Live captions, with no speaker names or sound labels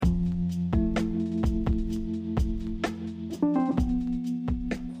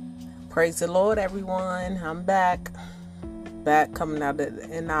Praise the Lord, everyone. I'm back coming out of the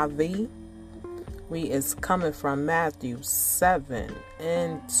NIV. We is coming from Matthew 7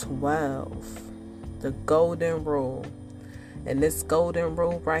 and 12, the golden rule. And this golden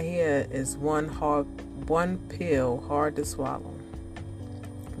rule right here is one pill hard to swallow.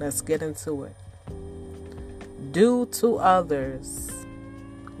 Let's get into it. Do to others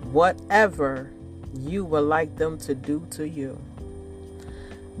whatever you would like them to do to you.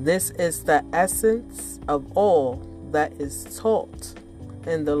 This is the essence of all that is taught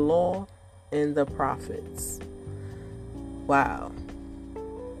in the law and the prophets. Wow.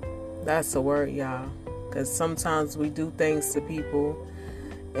 That's a word, y'all. Because sometimes we do things to people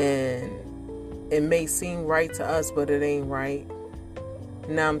and it may seem right to us, but it ain't right.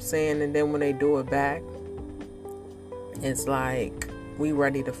 You know what I'm saying? And then when they do it back, it's like we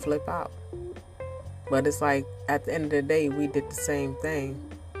ready to flip out. But it's like at the end of the day, we did the same thing.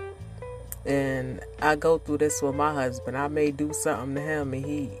 And I go through this with my husband. I may do something to him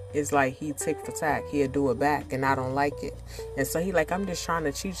and it's like he tick for tack. He'll do it back and I don't like it. And so he like, I'm just trying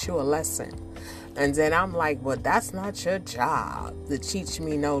to teach you a lesson. And then I'm like, well, that's not your job to teach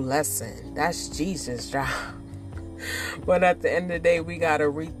me no lesson. That's Jesus' job. But at the end of the day, we got to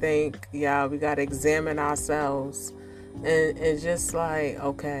rethink. Yeah, we got to examine ourselves. And just like,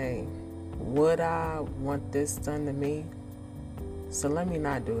 okay, would I want this done to me? So let me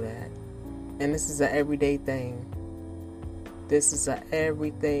not do that. And this is an everyday thing. This is an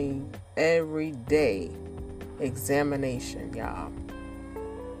everyday examination, y'all.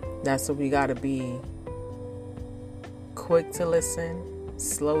 That's what we got to be. Quick to listen,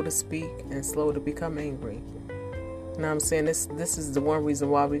 slow to speak, and slow to become angry. You know what I'm saying? This is the one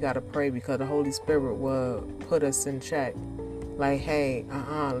reason why we got to pray, because the Holy Spirit will put us in check. Like, hey,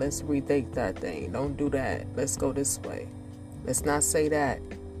 let's rethink that thing. Don't do that. Let's go this way. Let's not say that.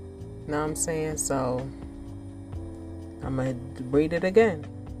 You know what I'm saying? So, I'm going to read it again.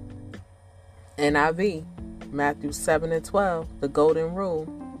 NIV, Matthew 7 and 12, the golden rule.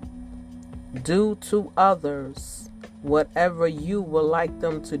 Do to others whatever you would like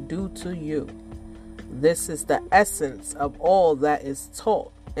them to do to you. This is the essence of all that is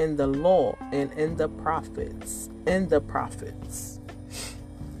taught in the law and in the prophets.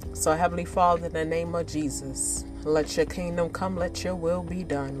 So, Heavenly Father, in the name of Jesus, let your kingdom come, let your will be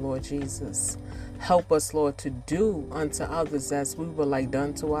done, Lord Jesus. Help us, Lord, to do unto others as we would like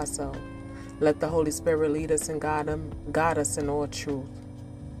done to ourselves. Let the Holy Spirit lead us and guide us in all truth.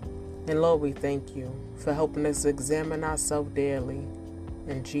 And Lord, we thank you for helping us examine ourselves daily.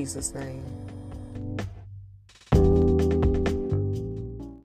 In Jesus' name.